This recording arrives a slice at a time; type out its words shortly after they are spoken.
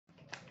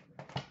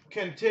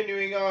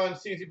Continuing on,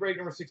 CNC break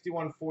number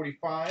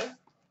 6145,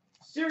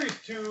 Series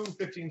 2,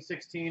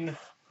 1516,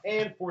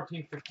 and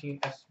 1415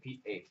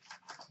 SPA.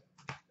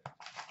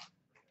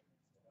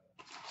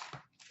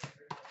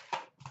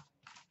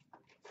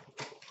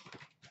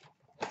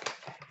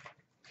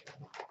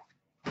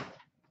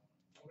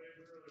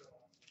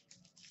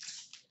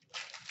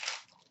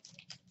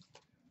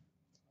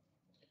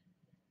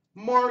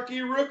 Marquee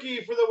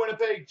rookie for the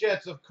Winnipeg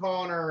Jets of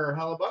Connor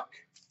Hellebuck.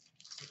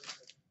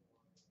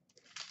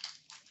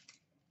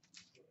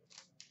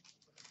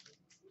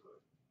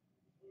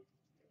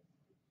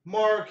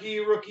 Marquee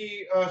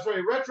rookie,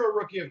 retro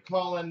rookie of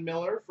Colin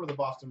Miller for the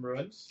Boston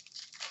Bruins.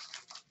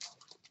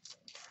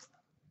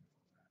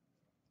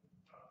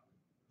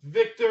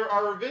 Victor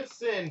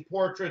Arvidsson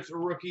portraits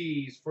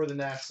rookies for the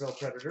Nashville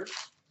Predators.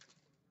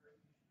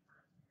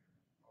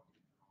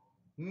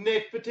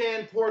 Nick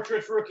Patan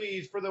portraits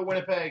rookies for the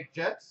Winnipeg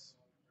Jets.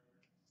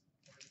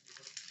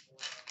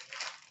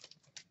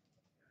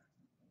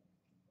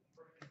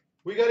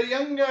 We got a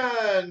Young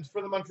Guns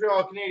for the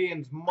Montreal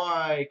Canadiens,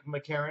 Mike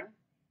McCarron.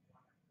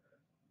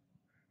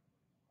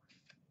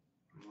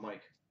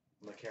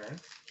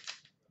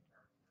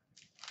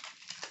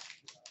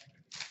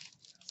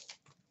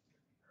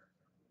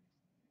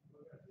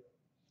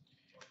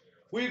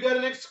 We've got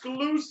an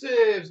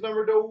exclusives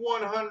number to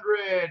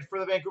 100 for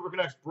the Vancouver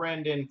Canucks,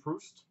 Brandon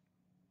Proust.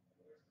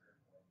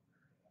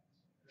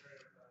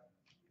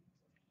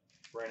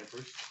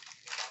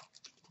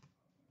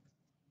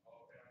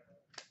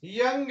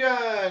 Young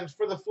Guns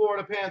for the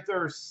Florida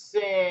Panthers,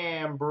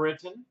 Sam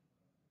Britton.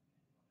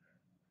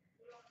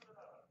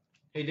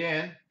 Hey,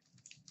 Dan.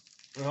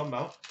 We'll help him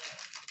out.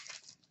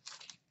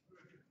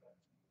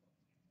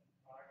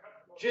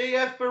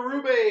 JF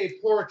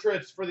Berube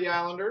portraits for the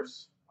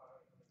Islanders.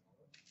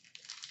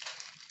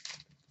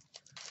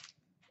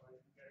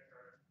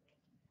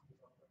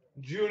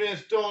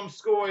 Joonas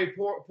Donskoi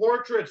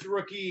portraits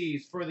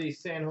rookies for the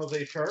San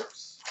Jose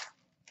Sharks.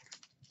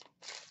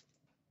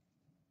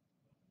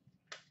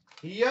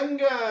 Young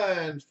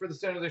Guns for the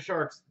San Jose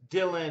Sharks,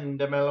 Dylan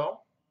DeMello.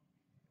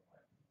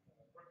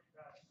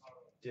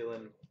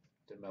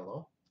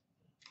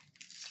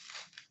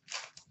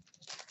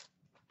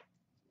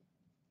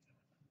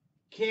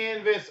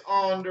 Canvas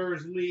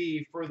Anders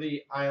Lee for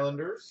the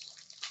Islanders.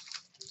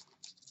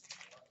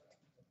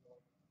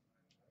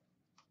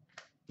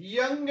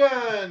 Young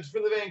Guns for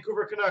the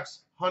Vancouver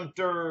Canucks,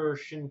 Hunter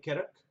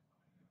Shinkaruk.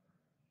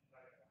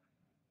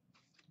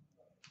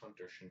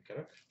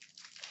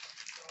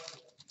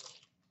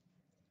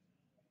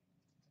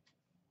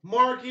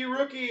 Marquee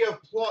rookie of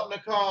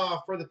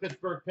Plotnikov for the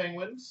Pittsburgh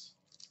Penguins.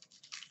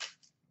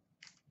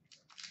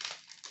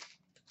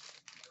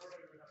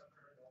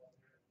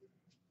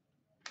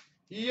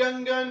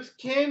 Young Guns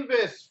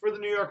canvas for the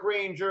New York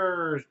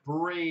Rangers,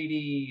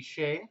 Brady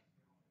Shea.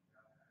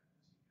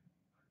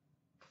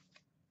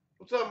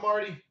 What's up,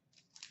 Marty?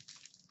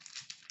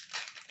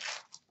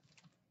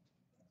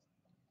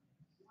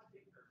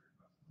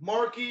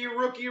 Marquee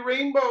rookie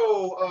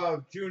rainbow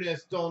of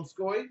Joonas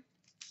Donskoi,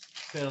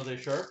 San Jose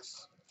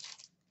Sharks.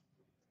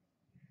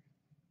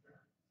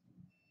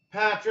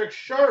 Patrick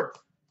Sharp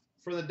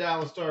for the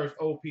Dallas Stars,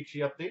 Peachy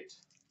update.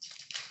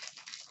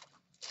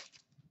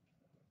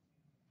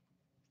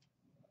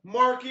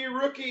 Marquee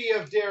rookie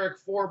of Derek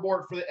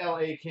Forbort for the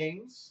LA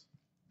Kings.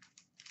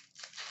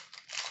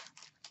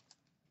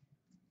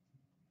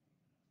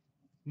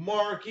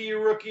 Marquee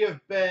rookie of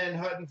Ben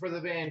Hutton for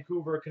the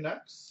Vancouver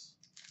Canucks.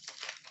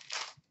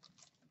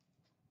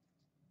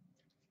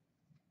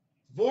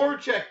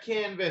 Voracek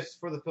canvas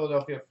for the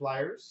Philadelphia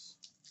Flyers.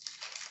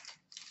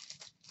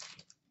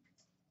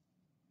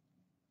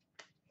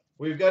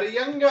 We've got a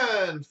Young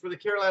Guns for the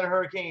Carolina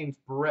Hurricanes,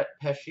 Brett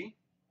Pesce.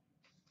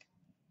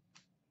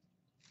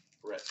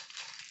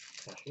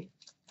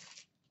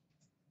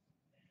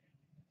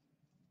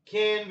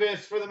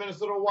 Canvas for the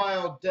Minnesota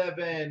Wild,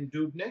 Devin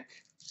Dubnyk.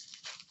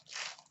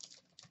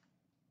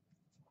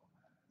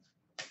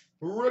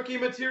 Rookie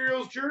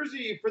materials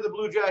jersey for the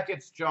Blue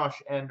Jackets,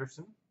 Josh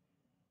Anderson.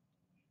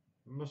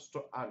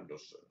 Mr.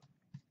 Anderson.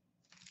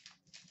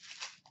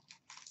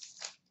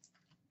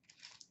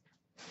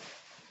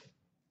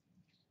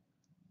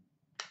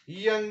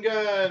 Young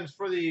Guns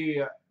for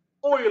the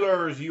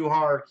Oilers,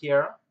 Juha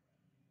Kierä.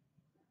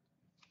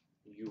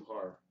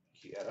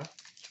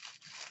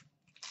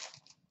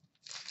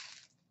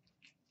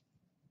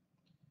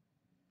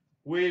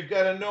 We've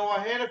got a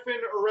Noah Hannafin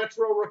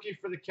retro rookie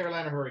for the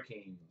Carolina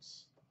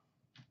Hurricanes.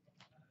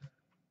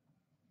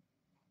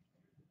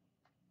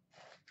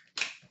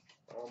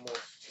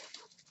 Almost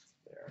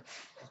there.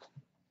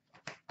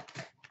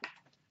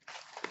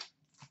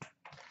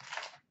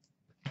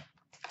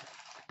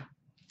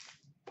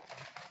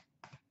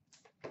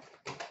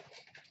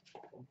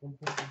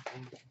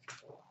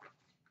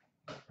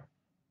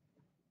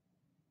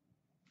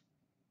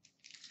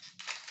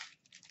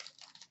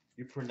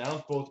 You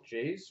pronounce both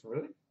J's?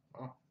 Really?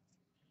 Oh.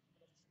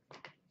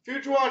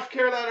 Future Watch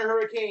Carolina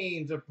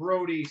Hurricanes of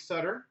Brody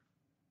Sutter.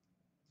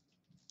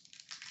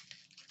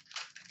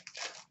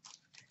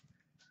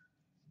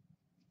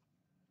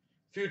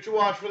 Future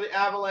Watch for the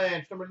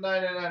Avalanche, number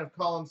 999 of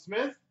Colin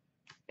Smith.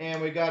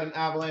 And we got an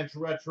Avalanche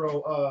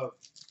retro of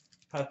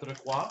Patrick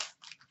Roy.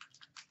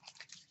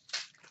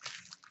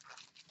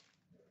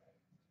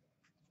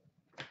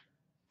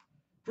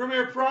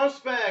 Premier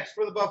Prospects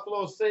for the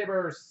Buffalo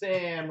Sabres,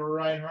 Sam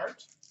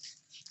Reinhart.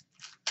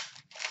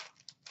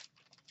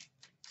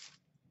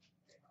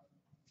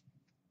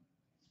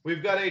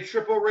 We've got a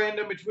triple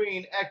random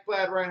between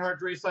Ekblad,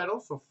 Reinhart,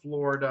 Draisaitl, so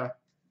Florida,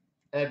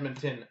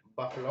 Edmonton,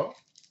 Buffalo.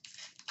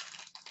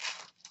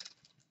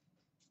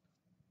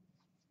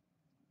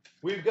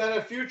 We've got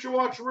a Future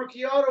Watch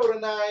rookie auto to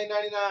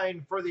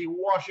 $9.99 for the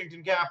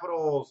Washington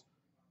Capitals,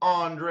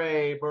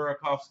 Andre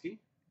Burakovsky.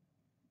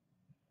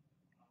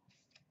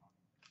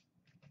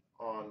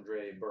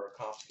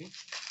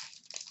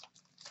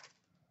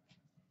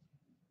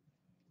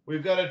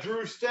 We've got a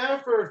Drew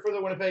Stafford for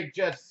the Winnipeg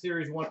Jets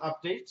Series 1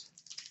 update.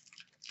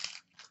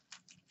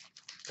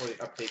 Or the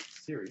update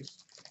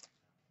series.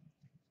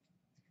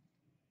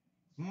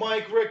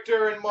 Mike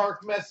Richter and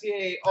Mark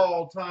Messier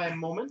all-time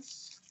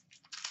moments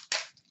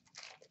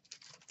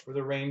for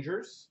the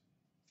Rangers.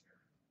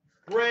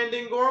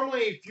 Brandon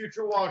Gormley,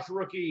 Future Watch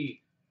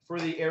rookie for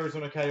the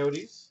Arizona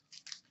Coyotes.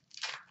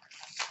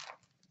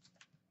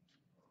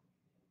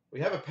 We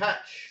have a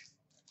patch.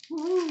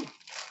 Woohoo!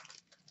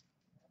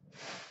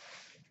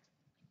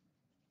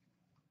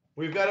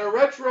 We've got a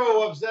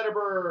retro of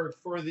Zetterberg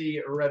for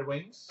the Red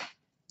Wings.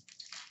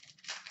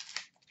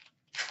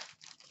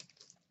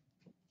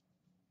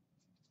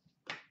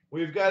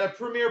 We've got a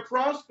Premier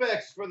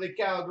Prospects for the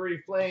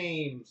Calgary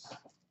Flames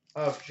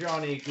of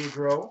Johnny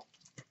Gaudreau.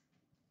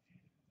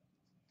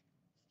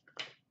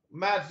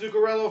 Matt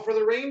Zuccarello for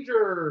the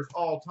Rangers,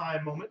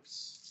 all-time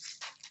moments.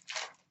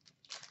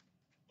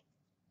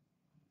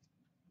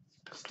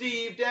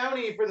 Steve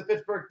Downey for the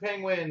Pittsburgh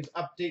Penguins,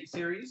 update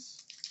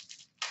series.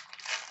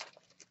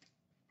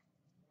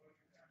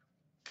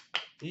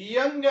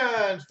 Young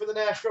Guns for the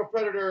Nashville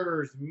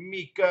Predators,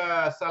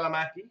 Mika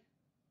Salamaki.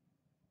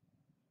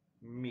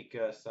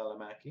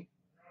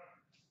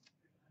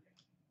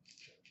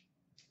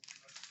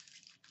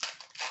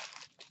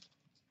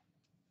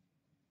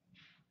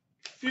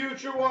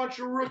 Future Watch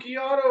rookie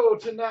auto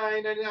to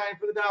 $9.99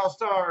 for the Dallas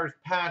Stars,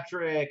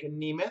 Patrick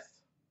Nemeth.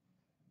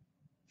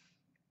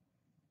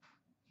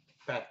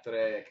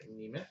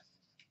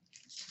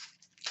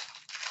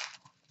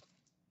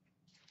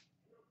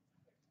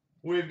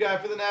 We've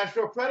got for the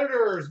Nashville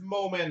Predators,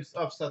 moments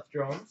of Seth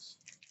Jones.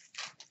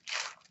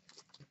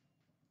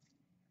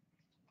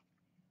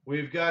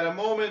 We've got a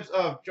moments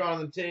of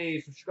Jonathan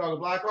Toews for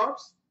Chicago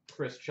Blackhawks.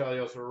 Chris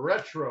Chelios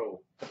retro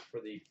for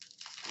the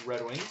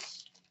Red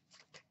Wings.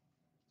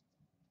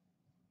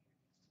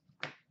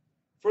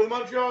 For the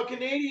Montreal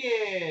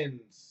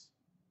Canadiens,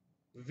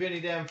 Vinny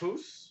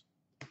Damphousse.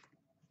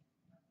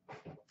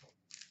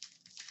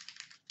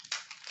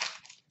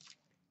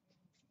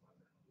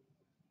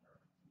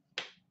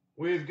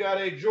 We've got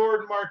a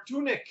Jordan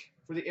Martunic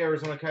for the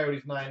Arizona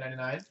Coyotes,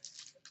 $9.99.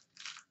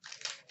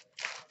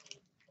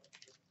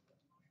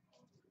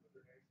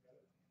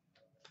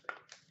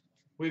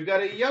 We've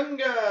got a Young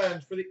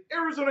Guns for the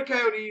Arizona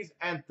Coyotes,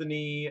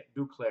 Anthony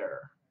Duclair.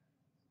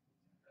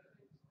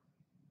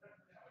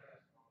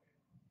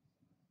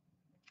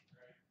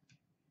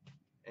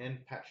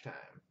 And patch time.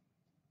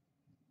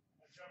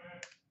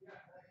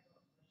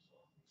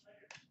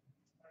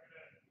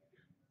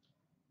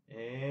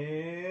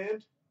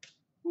 And,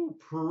 ooh,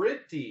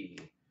 pretty.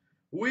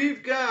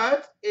 We've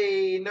got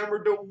a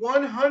number to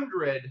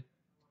 100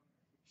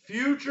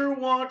 Future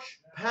Watch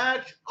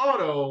patch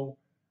auto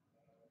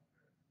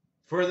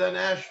for the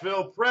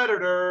Nashville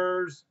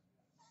Predators,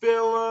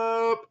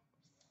 Philip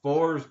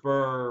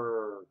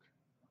Forsberg.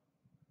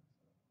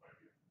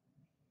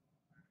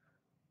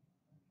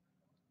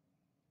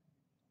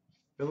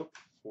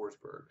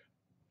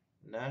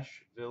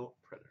 Nashville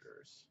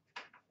Predators.